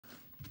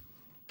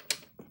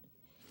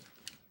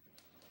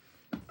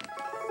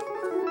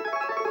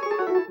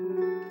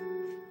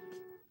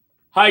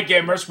Hi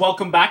gamers,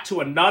 welcome back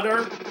to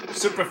another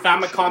Super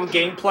Famicom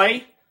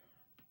gameplay.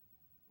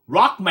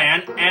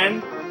 Rockman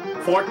and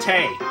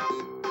Forte.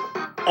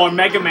 Or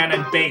Mega Man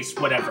and Bass,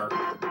 whatever.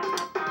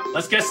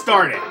 Let's get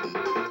started.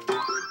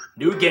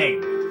 New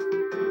game.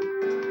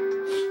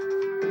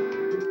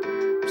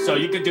 So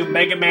you could do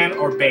Mega Man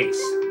or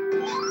Bass.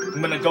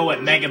 I'm gonna go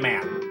with Mega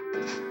Man.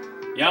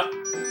 Yep.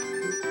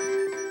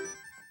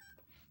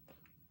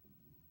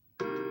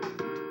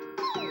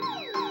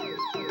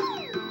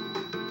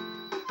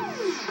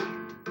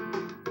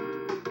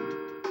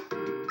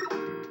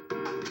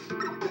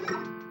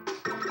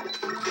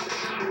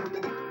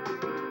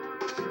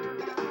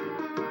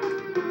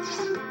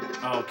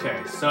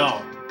 Okay,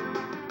 so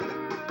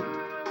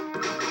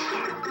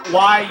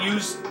Y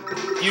use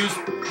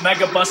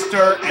Mega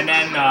Buster and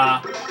then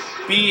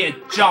B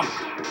it jump.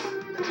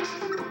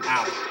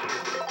 Ow.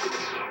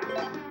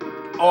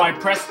 Oh, I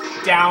pressed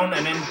down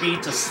and then B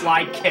to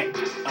slide kick.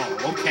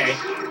 Oh, okay.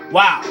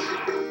 Wow.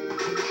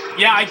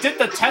 Yeah, I did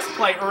the test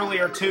play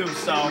earlier too,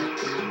 so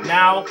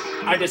now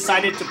I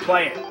decided to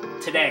play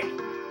it today.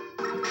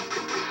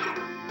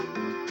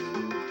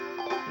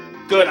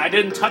 Good, I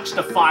didn't touch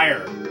the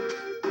fire.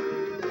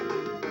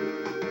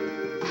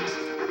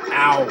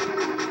 Ow.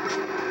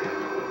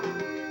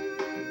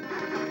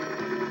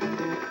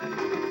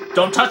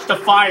 Don't touch the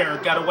fire,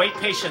 gotta wait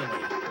patiently.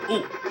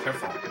 Ooh,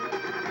 careful.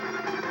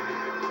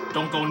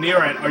 Don't go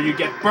near it or you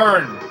get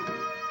burned.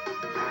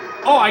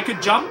 Oh, I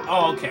could jump?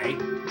 Oh, okay.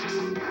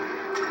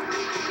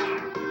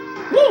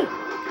 Woo!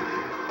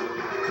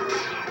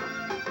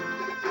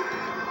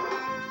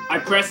 I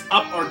press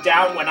up or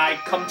down when I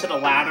come to the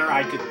ladder,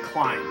 I could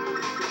climb.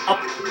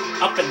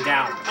 Up and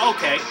down.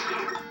 Okay.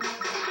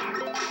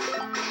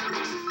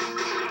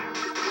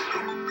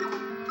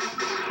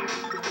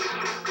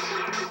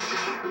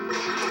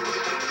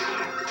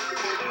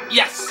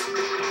 Yes!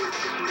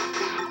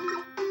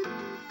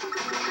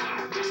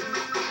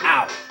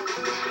 Ow.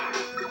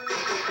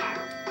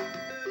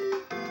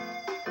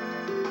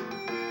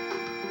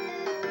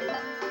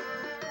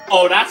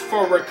 Oh, that's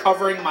for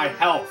recovering my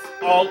health.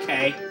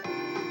 Okay.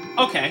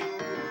 Okay.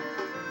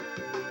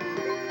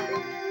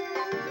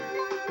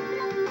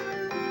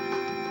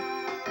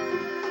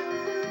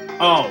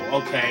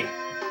 Oh, okay.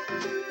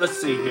 Let's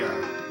see here.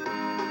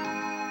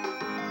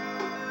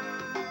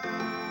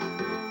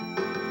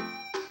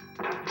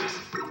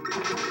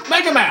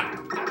 Mega Man!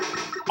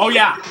 Oh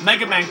yeah,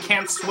 Mega Man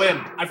can't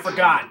swim. I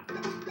forgot.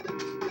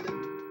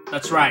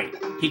 That's right,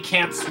 he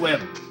can't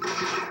swim.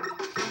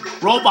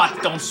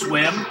 Robots don't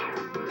swim.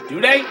 Do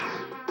they?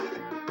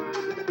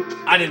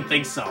 I didn't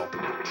think so.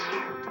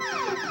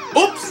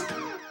 Oops!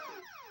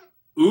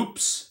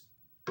 Oops.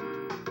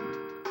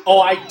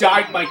 Oh, I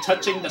died by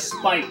touching the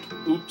spike.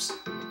 Oops.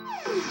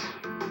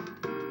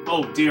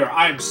 Oh dear,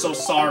 I am so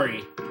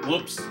sorry.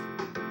 Whoops.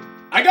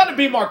 I gotta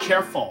be more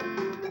careful.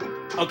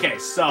 Okay,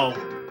 so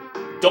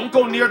don't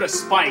go near the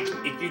spike.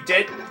 If you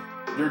did,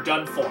 you're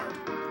done for.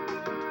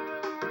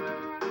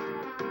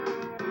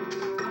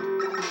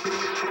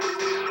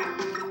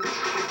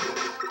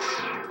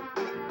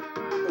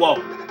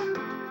 Whoa.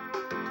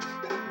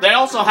 They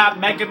also have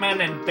Mega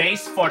Man and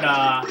Bass for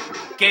the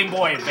Game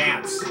Boy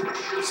Advance.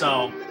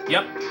 So,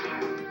 yep.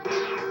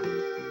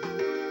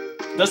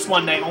 This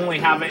one, they only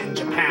have it in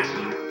Japan.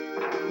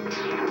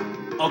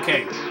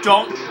 Okay,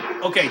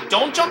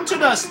 don't jump to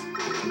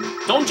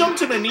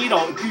the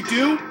needle. If you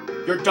do,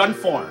 you're done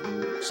for.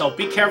 So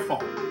be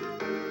careful.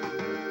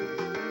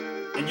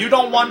 And you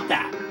don't want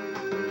that.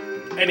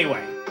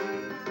 Anyway.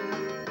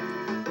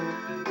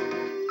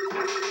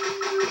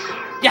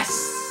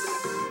 Yes!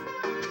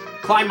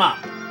 Climb up.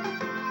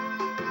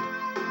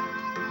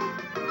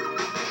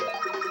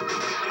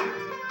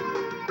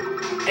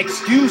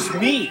 Excuse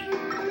me.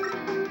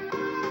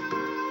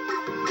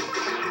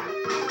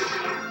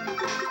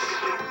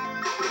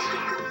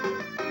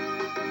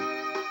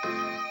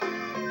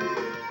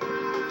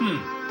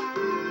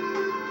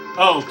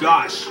 Oh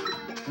gosh,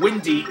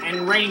 windy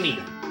and rainy.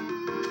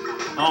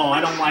 Oh,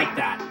 I don't like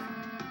that.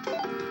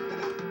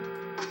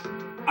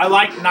 I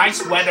like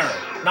nice weather,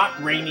 not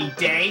rainy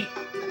day.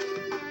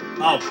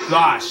 Oh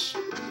gosh.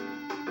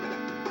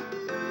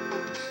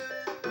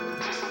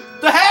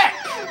 The heck?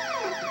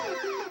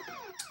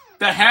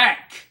 The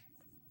heck?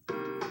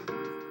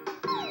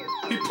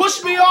 He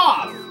pushed me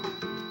off.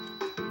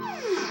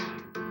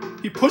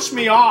 He pushed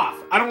me off.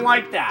 I don't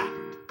like that.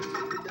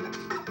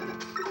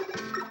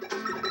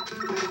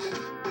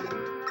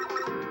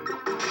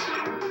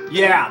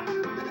 Yeah.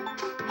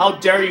 How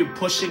dare you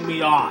pushing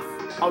me off?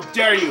 How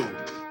dare you?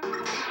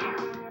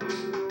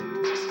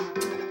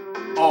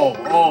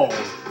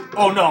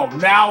 Oh no,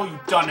 now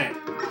you've done it.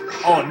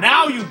 Oh,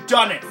 now you've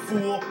done it,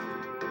 fool.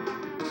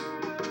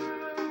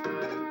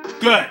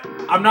 Good.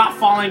 I'm not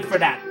falling for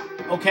that,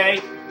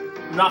 okay?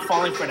 I'm not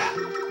falling for that.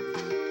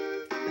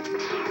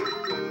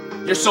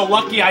 You're so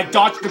lucky I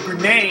dodged the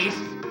grenade.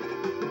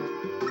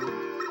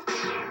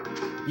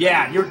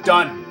 Yeah, you're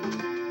done.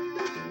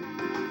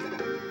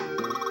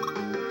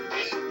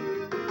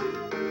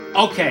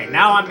 Okay,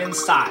 now I'm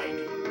inside.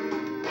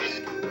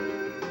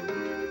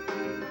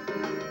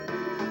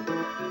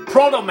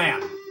 Proto Man.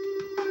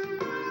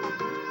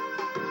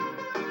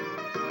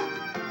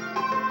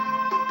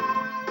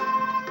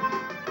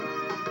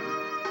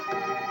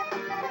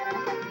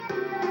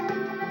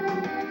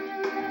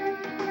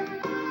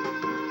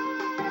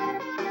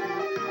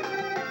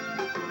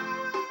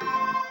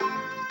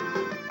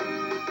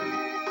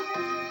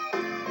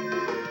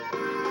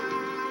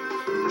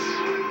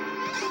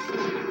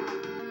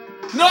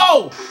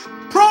 No!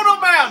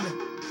 Proto Man!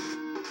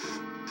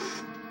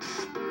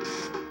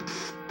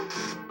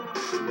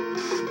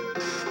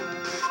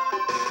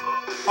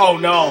 Oh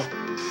no.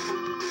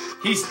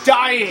 He's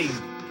dying.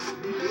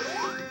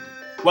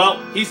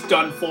 Well, he's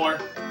done for.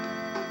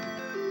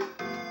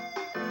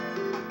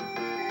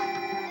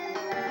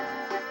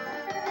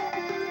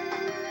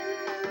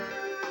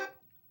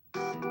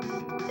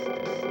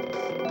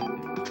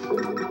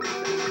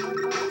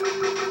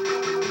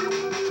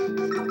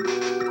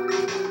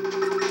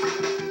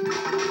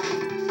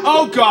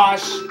 Oh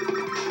gosh!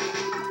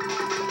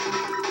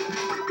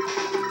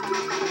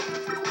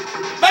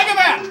 Mega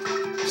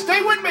Man!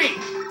 Stay with me!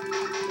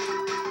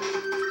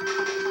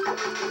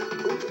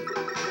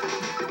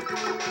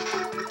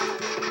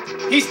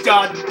 He's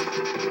done.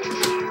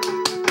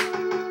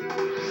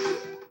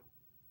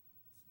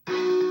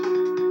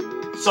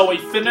 So we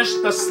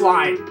finished the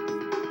slime.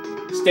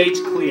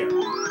 Stage clear.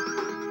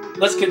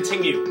 Let's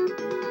continue.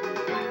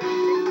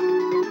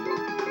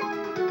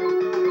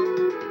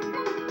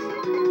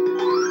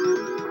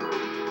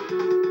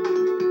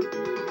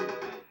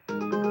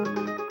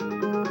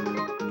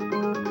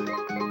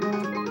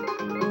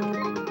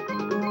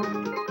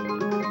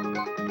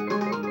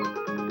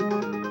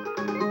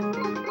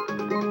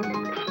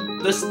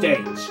 The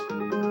stage.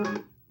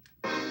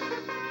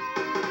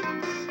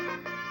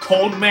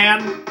 Cold Man.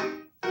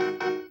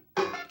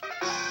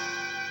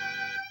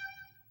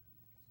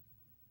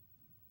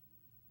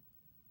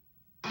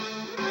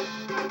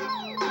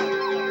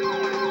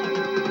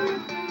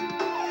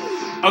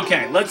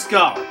 Okay, let's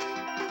go.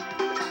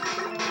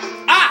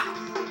 Ah!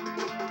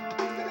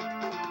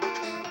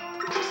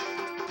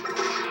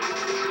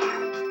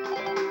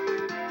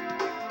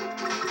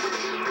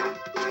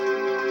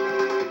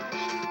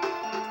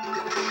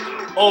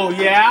 Oh,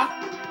 yeah?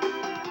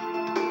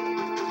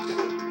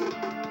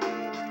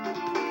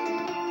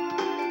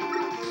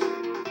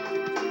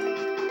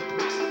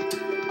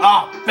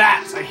 Oh,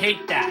 bats, I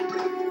hate that.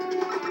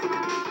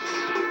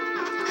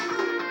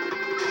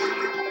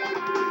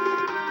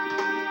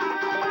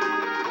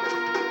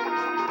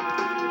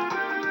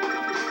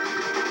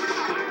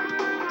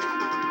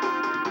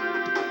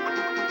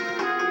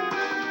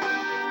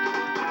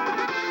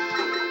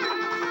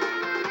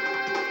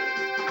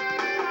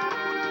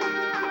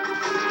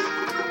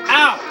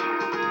 Ow!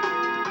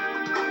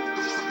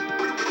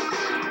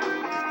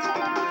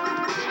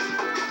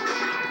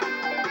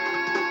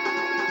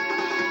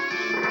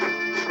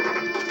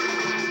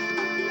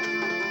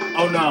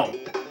 Oh no.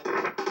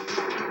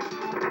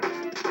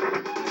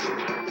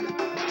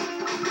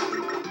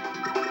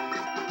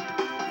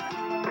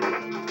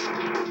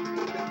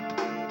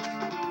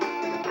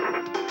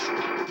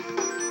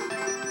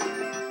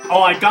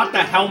 Oh, I got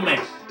the helmet.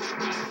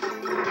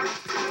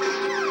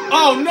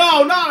 Oh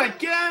no, not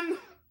again!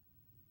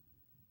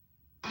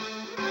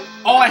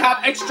 Oh, I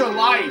have extra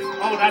life.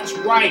 Oh, that's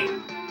right.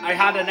 I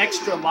had an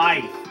extra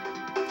life.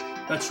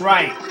 That's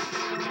right.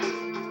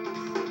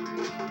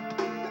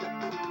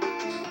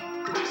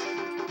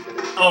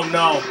 Oh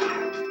no.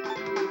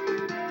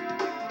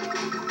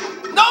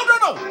 No, no,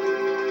 no!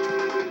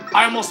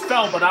 I almost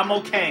fell, but I'm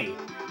okay.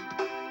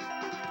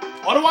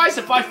 Otherwise,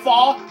 if I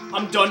fall,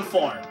 I'm done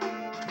for.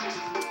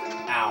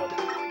 Ow.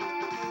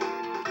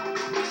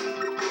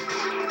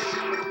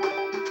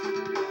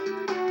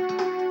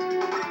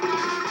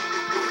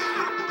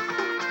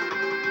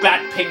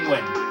 Bat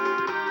Penguin.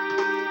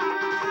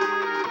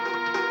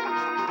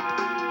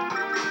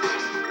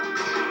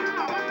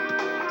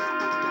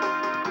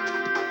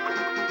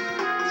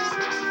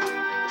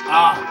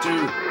 Ah,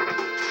 dude.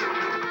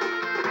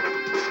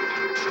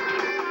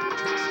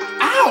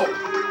 Ow!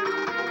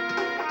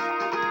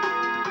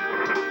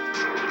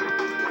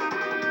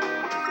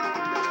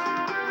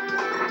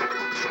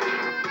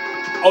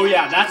 Oh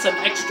yeah, that's an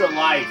extra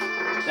life.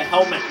 The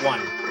helmet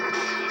one.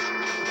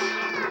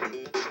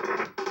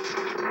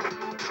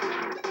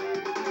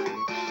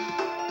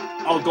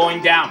 Oh,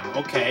 going down.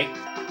 Okay.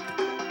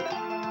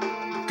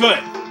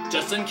 Good.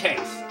 Just in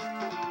case.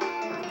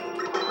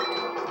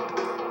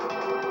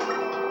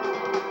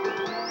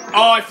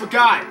 Oh, I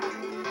forgot.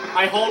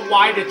 I hold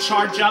Y to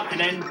charge up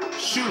and then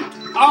shoot.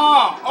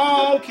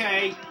 Oh,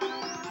 okay.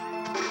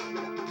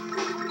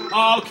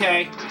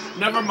 Okay.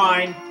 Never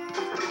mind.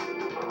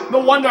 No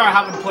wonder I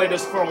haven't played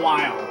this for a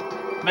while.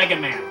 Mega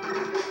Man.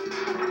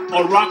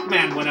 Or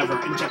Rockman, whatever,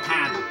 in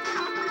Japan.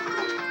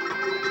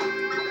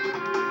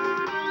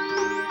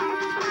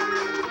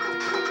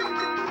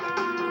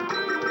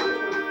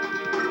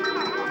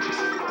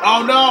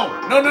 Oh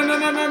no! No, no, no,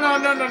 no, no, no,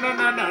 no, no, no,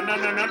 no, no, no,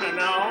 no, no, no,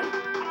 no.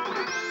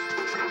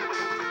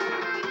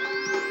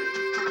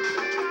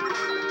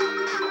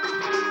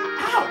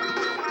 Ow!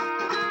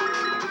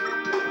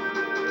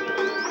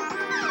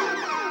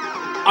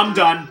 I'm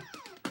done.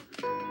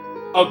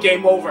 Oh,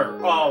 game over.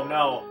 Oh,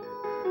 no.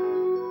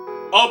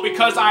 Oh,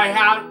 because I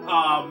had,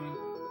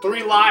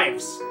 3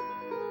 lives.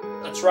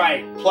 That's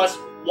right. Plus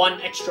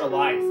 1 extra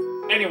life.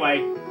 Anyway,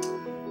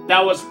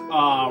 that was,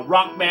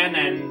 Rockman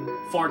and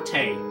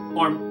Forte.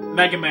 Or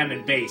Mega Man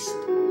and Bass.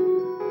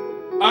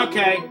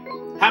 Okay.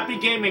 Happy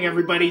gaming,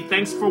 everybody.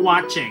 Thanks for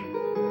watching.